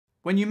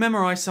When you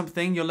memorize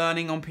something you're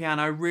learning on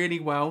piano really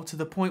well to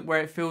the point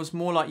where it feels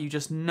more like you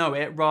just know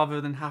it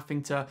rather than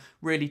having to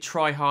really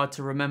try hard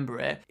to remember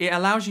it, it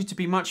allows you to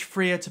be much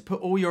freer to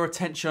put all your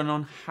attention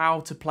on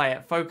how to play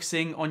it,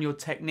 focusing on your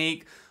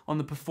technique, on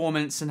the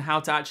performance, and how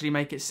to actually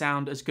make it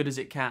sound as good as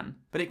it can.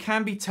 But it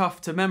can be tough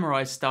to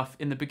memorize stuff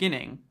in the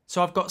beginning.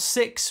 So I've got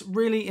 6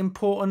 really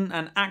important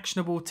and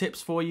actionable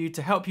tips for you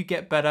to help you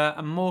get better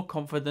and more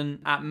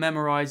confident at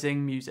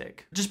memorizing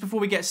music. Just before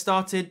we get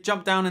started,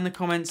 jump down in the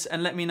comments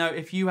and let me know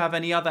if you have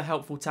any other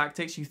helpful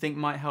tactics you think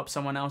might help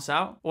someone else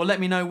out, or let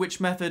me know which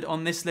method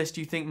on this list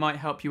you think might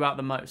help you out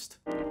the most.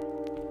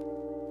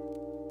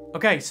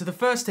 Okay, so the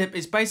first tip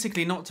is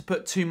basically not to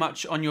put too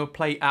much on your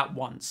plate at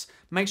once.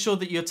 Make sure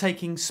that you're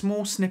taking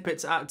small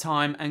snippets at a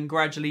time and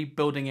gradually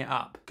building it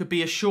up. Could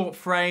be a short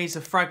phrase,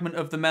 a fragment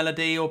of the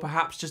melody, or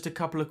perhaps just a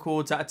couple of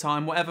chords at a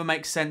time, whatever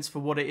makes sense for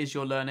what it is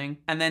you're learning.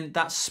 And then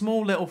that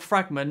small little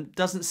fragment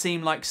doesn't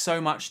seem like so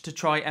much to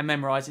try and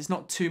memorize. It's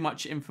not too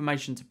much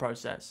information to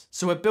process.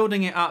 So we're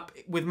building it up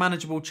with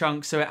manageable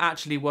chunks so it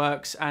actually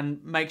works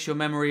and makes your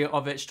memory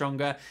of it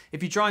stronger.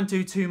 If you try and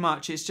do too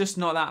much, it's just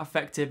not that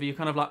effective. You're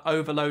kind of like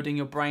overloading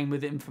your brain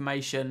with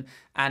information,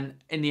 and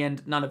in the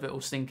end, none of it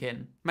will sink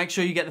in. Make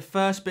sure you get the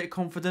first bit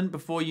confident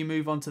before you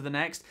move on to the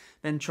next,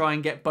 then try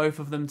and get both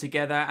of them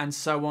together and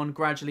so on,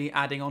 gradually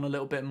adding on a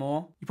little bit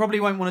more. You probably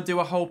won't want to do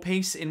a whole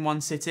piece in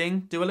one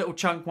sitting. Do a little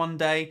chunk one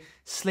day,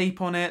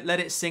 sleep on it, let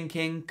it sink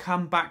in,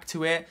 come back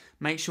to it,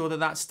 make sure that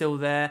that's still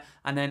there,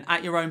 and then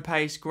at your own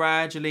pace,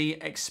 gradually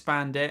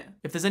expand it.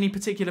 If there's any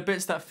particular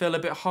bits that feel a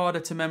bit harder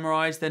to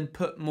memorize, then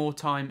put more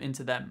time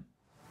into them.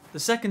 The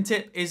second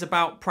tip is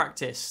about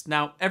practice.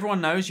 Now, everyone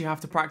knows you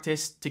have to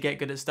practice to get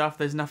good at stuff.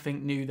 There's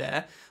nothing new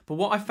there. But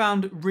what I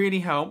found really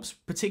helps,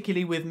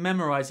 particularly with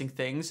memorizing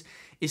things,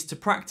 is to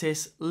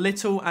practice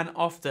little and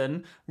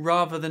often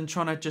rather than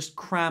trying to just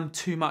cram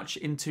too much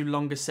into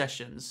longer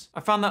sessions.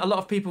 I found that a lot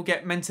of people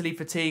get mentally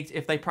fatigued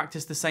if they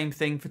practice the same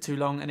thing for too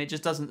long and it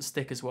just doesn't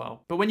stick as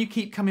well. But when you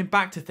keep coming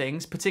back to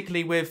things,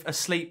 particularly with a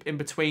sleep in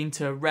between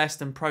to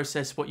rest and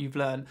process what you've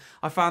learned,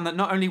 I found that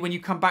not only when you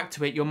come back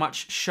to it, you're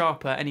much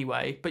sharper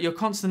anyway, but you're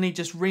constantly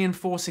just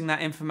reinforcing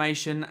that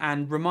information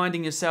and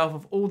reminding yourself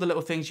of all the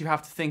little things you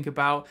have to think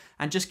about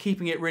and just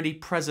keeping it really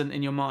present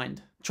in your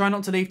mind. Try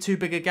not to leave too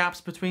big a gaps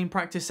between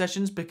practice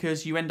sessions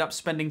because you end up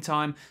spending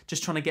time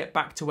just trying to get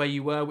back to where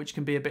you were, which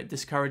can be a bit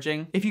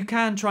discouraging. If you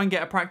can, try and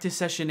get a practice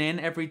session in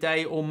every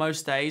day or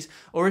most days,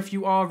 or if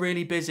you are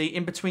really busy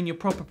in between your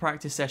proper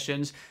practice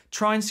sessions,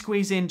 try and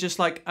squeeze in just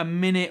like a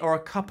minute or a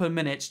couple of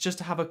minutes just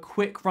to have a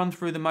quick run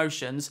through the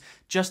motions,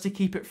 just to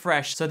keep it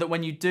fresh so that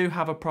when you do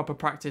have a proper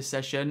practice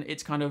session,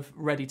 it's kind of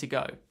ready to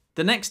go.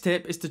 The next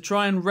tip is to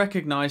try and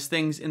recognize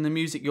things in the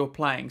music you're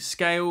playing,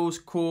 scales,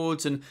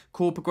 chords and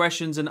chord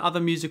progressions and other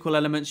musical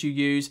elements you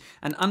use,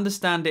 and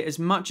understand it as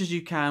much as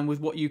you can with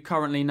what you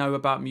currently know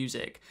about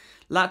music.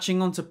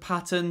 Latching onto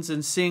patterns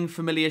and seeing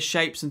familiar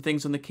shapes and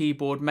things on the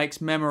keyboard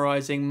makes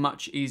memorizing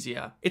much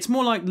easier. It's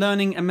more like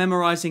learning and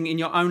memorizing in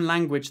your own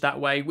language that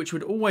way, which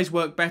would always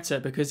work better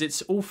because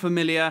it's all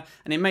familiar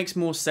and it makes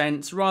more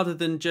sense rather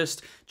than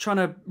just trying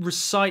to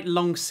recite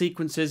long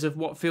sequences of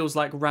what feels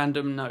like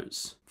random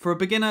notes. For a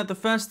beginner, the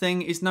first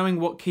thing is knowing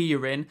what key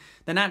you're in,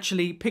 then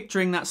actually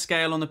picturing that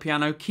scale on the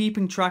piano,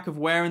 keeping track of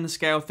where in the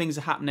scale things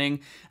are happening,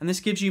 and this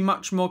gives you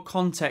much more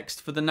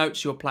context for the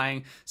notes you're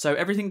playing, so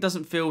everything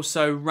doesn't feel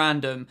so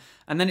random,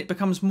 and then it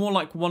becomes more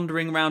like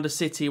wandering around a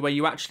city where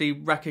you actually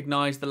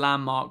recognize the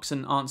landmarks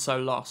and aren't so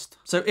lost.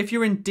 So if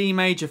you're in D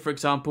major, for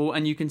example,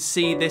 and you can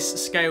see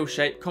this scale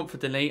shape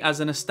confidently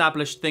as an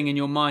established thing in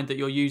your mind that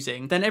you're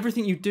using, then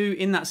everything you do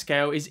in that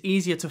scale is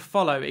easier to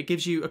follow. It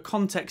gives you a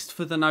context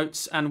for the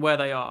notes and where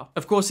they are.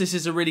 Of course, this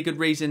is a really good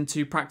reason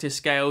to practice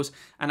scales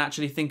and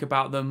actually think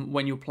about them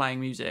when you're playing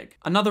music.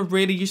 Another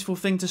really useful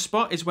thing to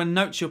spot is when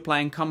notes you're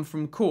playing come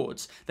from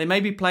chords. They may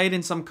be played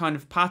in some kind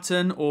of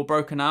pattern or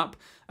broken up.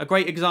 A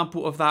great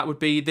example of that would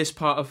be this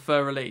part of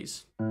Fur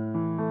Release.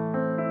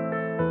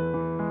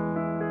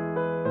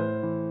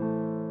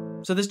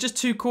 So there's just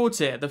 2 chords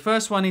here. The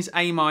first one is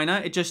A minor.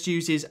 It just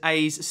uses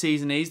A's,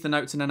 C's and E's, the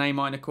notes in an A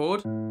minor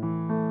chord.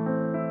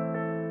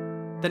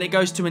 Then it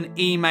goes to an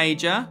E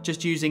major,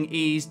 just using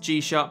E's,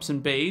 G sharps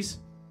and B's.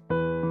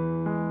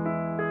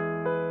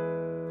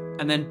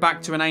 And then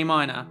back to an A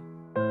minor.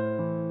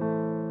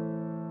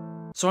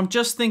 So I'm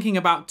just thinking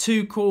about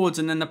 2 chords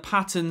and then the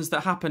patterns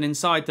that happen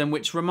inside them,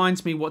 which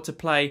reminds me what to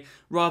play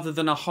rather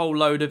than a whole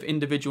load of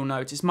individual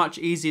notes. It's much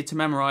easier to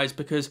memorize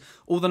because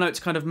all the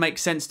notes kind of make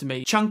sense to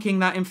me. Chunking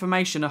that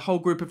information, a whole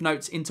group of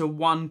notes, into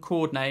one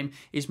chord name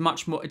is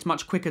much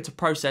quicker to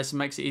process and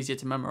makes it easier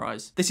to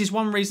memorize. This is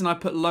one reason I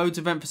put loads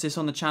of emphasis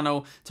on the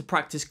channel to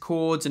practice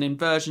chords and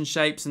inversion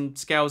shapes and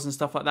scales and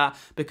stuff like that,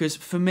 because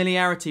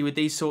familiarity with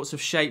these sorts of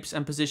shapes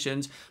and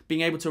positions,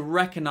 being able to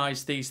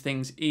recognize these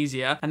things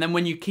easier, and then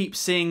when you keep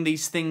seeing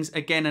these things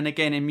again and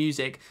again in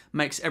music,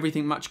 makes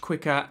everything much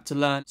quicker to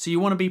learn. So you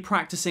want to be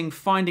practicing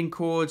finding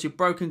chords, your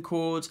broken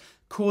chords,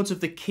 chords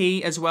of the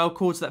key as well,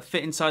 chords that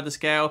fit inside the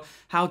scale,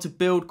 how to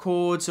build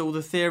chords, all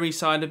the theory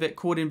side of it,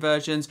 chord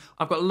inversions.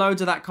 I've got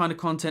loads of that kind of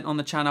content on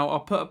the channel. I'll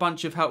put a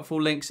bunch of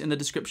helpful links in the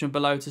description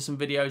below to some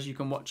videos you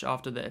can watch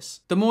after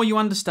this. The more you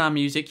understand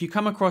music, you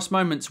come across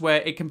moments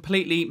where it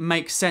completely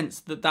makes sense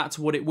that that's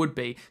what it would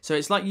be. So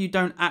it's like you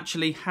don't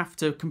actually have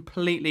to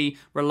completely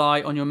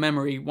rely on your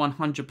memory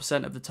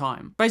 100% of the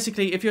time.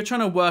 Basically, if you're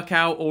trying to work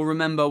out or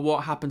remember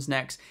what happens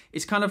next,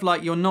 it's kind of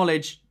like your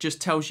knowledge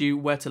just tells you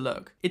where to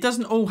look. It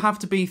doesn't all have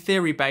to be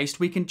theory based.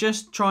 We can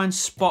just try and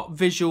spot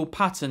visual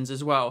patterns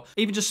as well.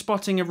 Even just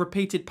spotting a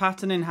repeated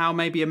pattern in how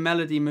maybe a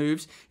melody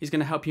moves is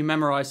going to help you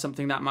memorize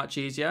something that much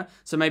easier.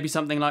 So maybe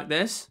something like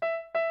this.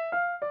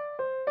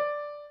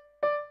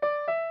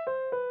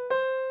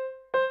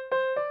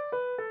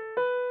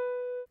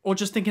 Or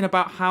just thinking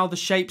about how the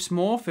shapes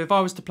morph. If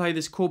I was to play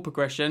this chord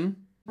progression,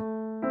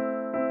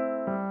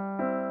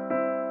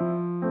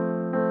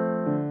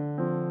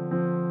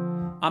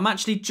 I'm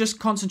actually just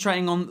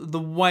concentrating on the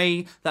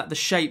way that the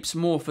shapes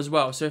morph as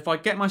well. So if I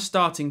get my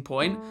starting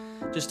point,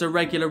 just a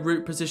regular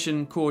root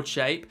position chord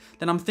shape,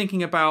 then I'm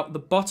thinking about the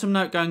bottom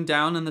note going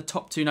down and the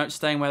top two notes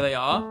staying where they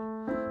are.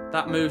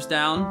 That moves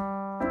down.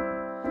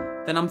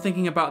 Then I'm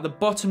thinking about the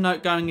bottom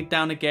note going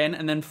down again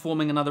and then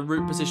forming another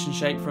root position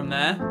shape from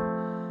there.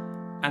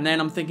 And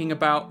then I'm thinking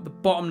about the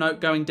bottom note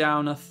going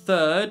down a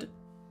third,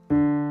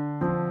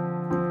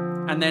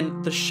 and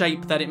then the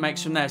shape that it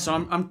makes from there. So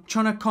I'm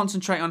trying to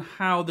concentrate on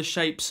how the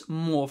shapes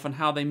morph and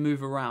how they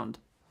move around.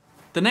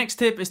 The next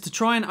tip is to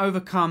try and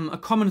overcome a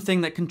common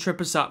thing that can trip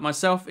us up,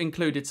 myself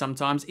included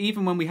sometimes,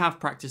 even when we have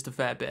practiced a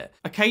fair bit.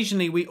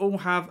 Occasionally, we all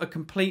have a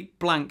complete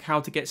blank how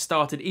to get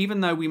started,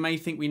 even though we may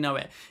think we know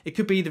it. It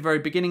could be the very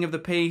beginning of the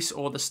piece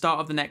or the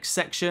start of the next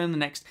section, the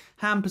next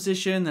hand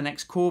position, the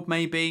next chord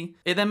maybe.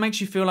 It then makes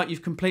you feel like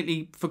you've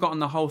completely forgotten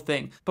the whole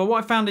thing. But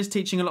what I found is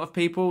teaching a lot of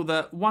people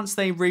that once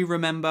they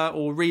re-remember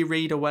or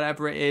reread or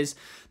whatever it is,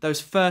 those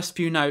first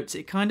few notes,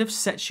 it kind of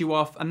sets you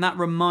off and that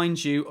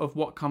reminds you of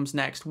what comes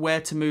next,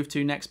 where to move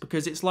to next,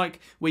 because it's like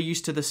we're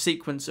used to the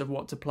sequence of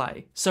what to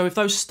play. So if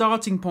those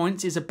starting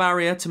points is a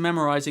barrier to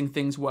memorizing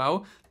things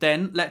well,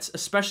 then let's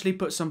especially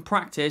put some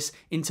practice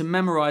into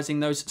memorizing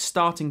those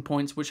starting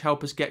points which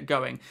help us get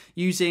going,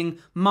 using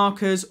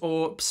markers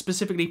or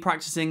specifically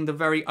practicing the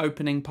very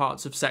opening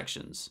parts of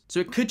sections.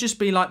 So it could just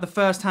be like the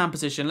first hand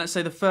position. Let's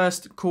say the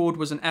first chord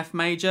was an F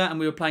major and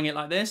we were playing it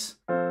like this.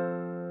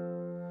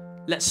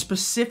 Let's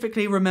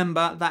specifically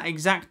remember that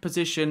exact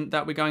position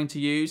that we're going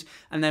to use,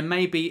 and then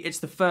maybe it's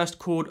the first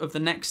chord of the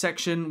next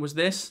section was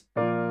this.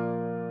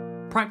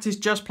 Practice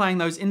just playing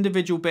those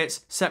individual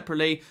bits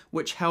separately,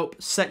 which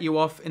help set you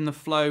off in the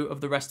flow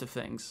of the rest of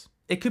things.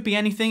 It could be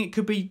anything. It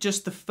could be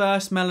just the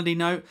first melody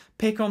note.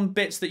 Pick on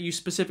bits that you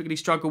specifically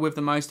struggle with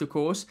the most, of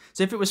course.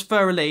 So if it was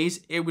Für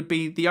Elise, it would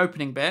be the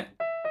opening bit.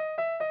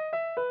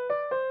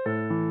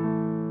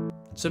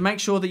 So make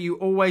sure that you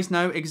always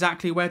know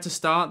exactly where to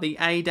start. The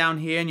A down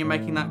here and you're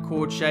making that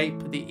chord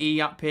shape, the E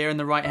up here in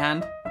the right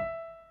hand.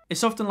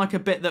 It's often like a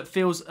bit that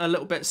feels a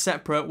little bit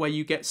separate where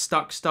you get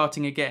stuck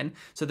starting again.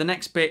 So the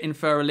next bit in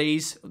Für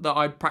Elise that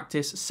I'd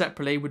practice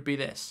separately would be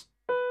this.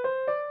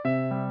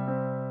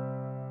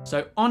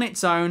 So on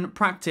its own,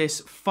 practice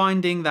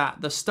finding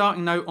the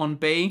starting note on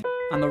B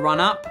and the run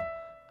up,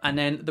 and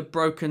then the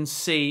broken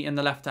C in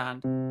the left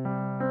hand.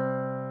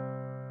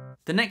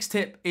 The next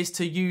tip is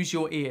to use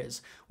your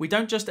ears. We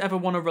don't just ever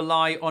want to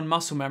rely on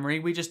muscle memory.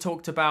 We just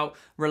talked about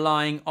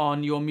relying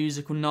on your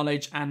musical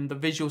knowledge and the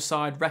visual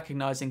side,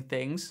 recognizing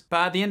things.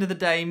 But at the end of the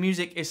day,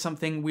 music is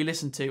something we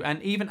listen to.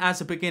 And even as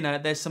a beginner,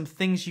 there's some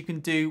things you can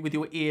do with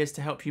your ears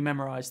to help you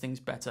memorize things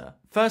better.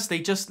 Firstly,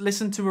 just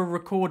listen to a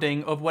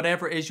recording of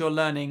whatever it is you're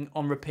learning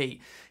on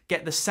repeat.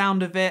 Get the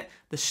sound of it,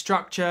 the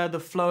structure, the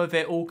flow of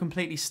it all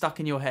completely stuck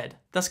in your head.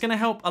 That's going to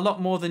help a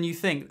lot more than you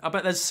think. I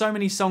bet there's so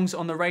many songs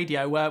on the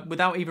radio where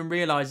without even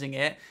realizing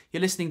it,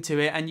 you're listening to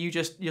it and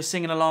you're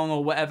singing along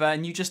or whatever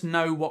and you just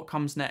know what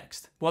comes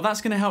next. Well,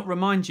 that's going to help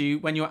remind you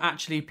when you're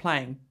actually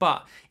playing.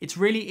 But it's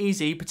really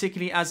easy,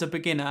 particularly as a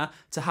beginner,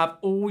 to have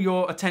all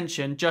your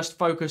attention just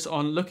focus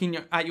on looking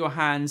at your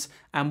hands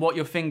and what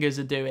your fingers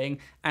are doing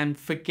and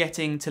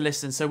forgetting to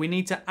listen. So we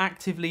need to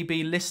actively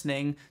be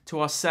listening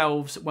to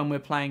ourselves when we're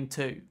playing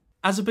too.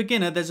 As a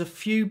beginner, there's a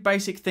few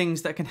basic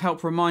things that can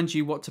help remind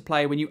you what to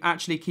play when you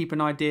actually keep an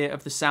idea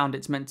of the sound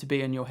it's meant to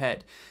be in your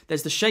head.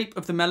 There's the shape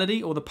of the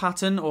melody or the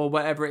pattern or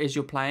whatever it is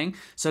you're playing.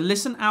 So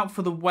listen out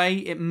for the way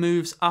it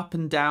moves up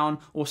and down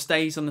or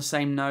stays on the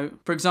same note.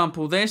 For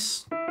example,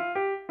 this.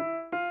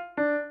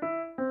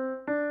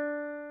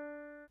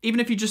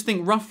 Even if you just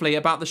think roughly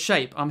about the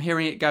shape, I'm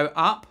hearing it go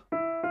up,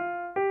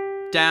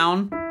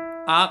 down,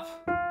 up,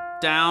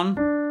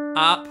 down,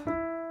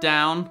 up,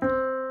 down,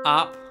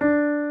 up.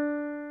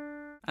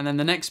 And then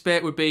the next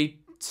bit would be,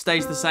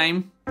 stays the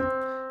same.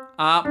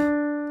 Up,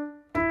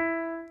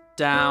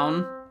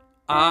 down,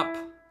 up,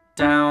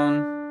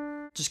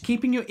 down, Just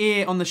keeping your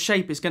ear on the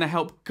shape is going to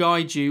help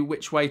guide you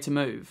which way to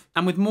move.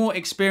 And with more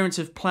experience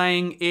of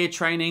playing, ear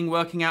training,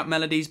 working out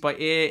melodies by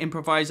ear,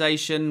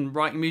 improvisation,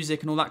 writing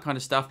music and all that kind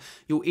of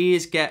stuff, your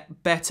ears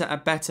get better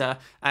and better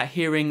at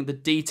hearing the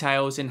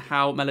details in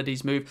how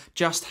melodies move,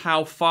 just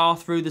how far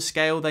through the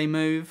scale they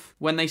move,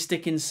 when they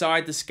stick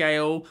inside the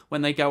scale,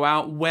 when they go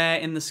out, where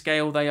in the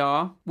scale they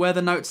are, where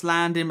the notes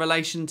land in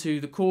relation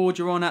to the chord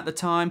you're on at the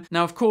time.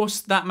 Now, of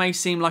course, that may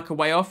seem like a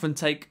way off and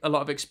take a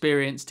lot of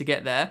experience to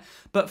get there,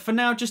 but for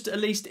now, just at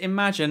least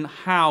imagine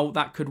how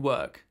that could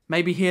work.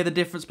 Maybe hear the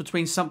difference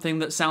between something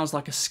that sounds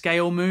like a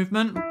scale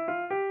movement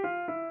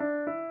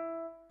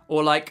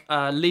or like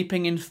a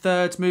leaping in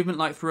thirds movement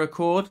like through a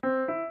chord.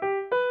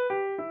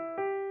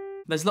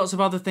 There's lots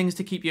of other things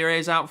to keep your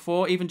ears out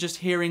for. Even just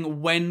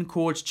hearing when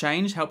chords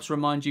change helps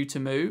remind you to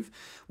move.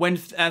 When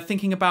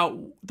thinking about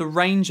the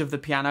range of the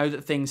piano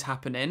that things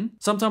happen in.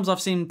 Sometimes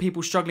I've seen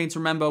people struggling to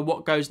remember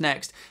what goes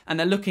next and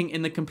they're looking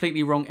in the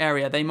completely wrong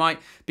area. They might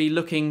be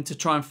looking to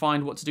try and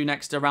find what to do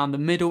next around the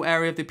middle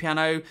area of the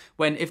piano,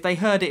 when if they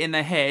heard it in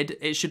their head,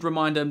 it should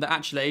remind them that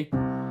actually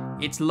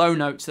it's low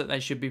notes that they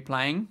should be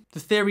playing. The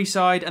theory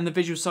side and the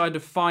visual side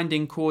of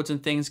finding chords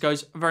and things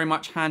goes very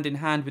much hand in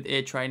hand with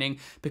ear training,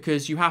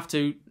 because you have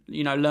to,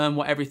 learn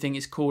what everything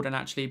is called and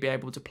actually be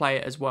able to play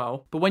it as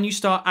well. But when you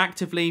start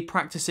actively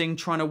practicing,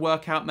 trying to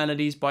work out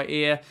melodies by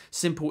ear,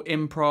 simple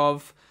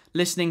improv,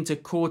 listening to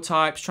chord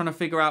types, trying to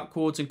figure out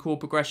chords and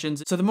chord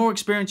progressions. So the more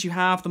experience you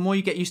have, the more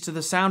you get used to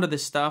the sound of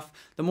this stuff,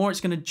 the more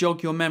it's going to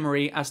jog your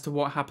memory as to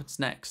what happens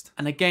next.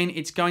 And again,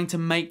 it's going to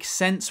make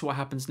sense what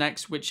happens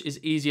next, which is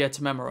easier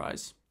to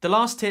memorize. The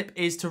last tip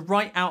is to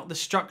write out the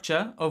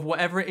structure of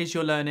whatever it is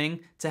you're learning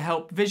to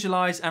help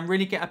visualize and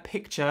really get a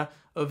picture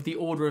of the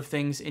order of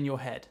things in your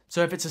head.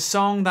 So if it's a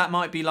song, that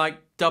might be like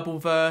double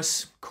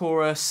verse,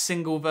 chorus,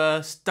 single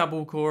verse,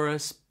 double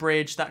chorus,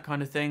 bridge, that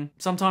kind of thing.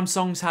 Sometimes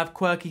songs have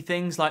quirky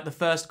things, like the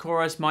first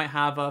chorus might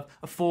have a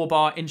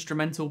 4-bar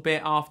instrumental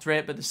bit after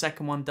it, but the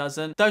second one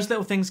doesn't. Those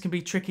little things can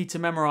be tricky to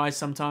memorize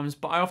sometimes,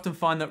 but I often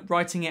find that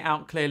writing it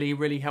out clearly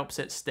really helps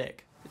it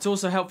stick. It's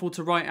also helpful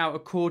to write out a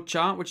chord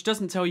chart, which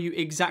doesn't tell you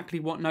exactly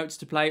what notes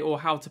to play or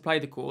how to play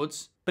the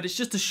chords, but it's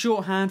just a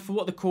shorthand for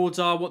what the chords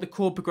are, what the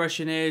chord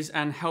progression is,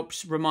 and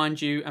helps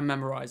remind you and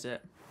memorize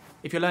it.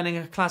 If you're learning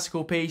a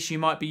classical piece, you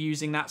might be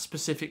using that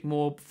specific,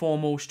 more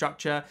formal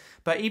structure,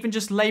 but even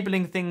just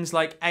labeling things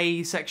like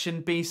A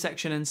section, B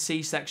section, and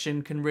C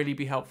section can really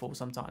be helpful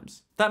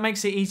sometimes. That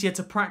makes it easier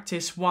to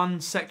practice one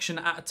section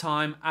at a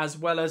time, as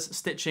well as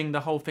stitching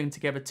the whole thing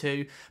together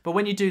too. But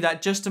when you do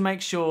that, just to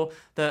make sure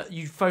that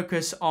you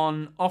focus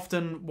on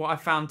often what I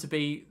found to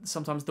be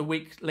sometimes the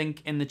weak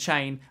link in the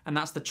chain, and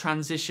that's the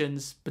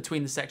transitions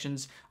between the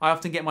sections. I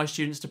often get my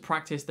students to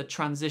practice the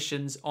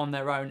transitions on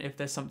their own if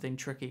there's something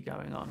tricky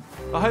going on.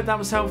 I hope that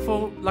was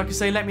helpful. Like I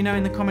say, let me know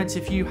in the comments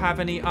if you have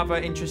any other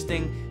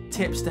interesting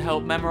tips to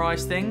help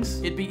memorize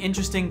things. It'd be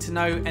interesting to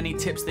know any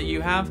tips that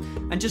you have.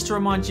 And just to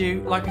remind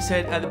you, like I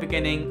said at the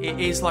beginning, it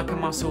is like a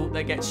muscle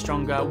that gets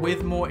stronger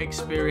with more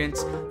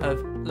experience of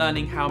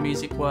learning how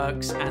music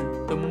works,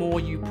 and the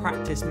more you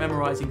practice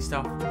memorizing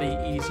stuff,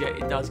 the easier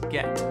it does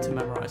get to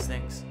memorize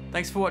things.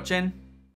 Thanks for watching.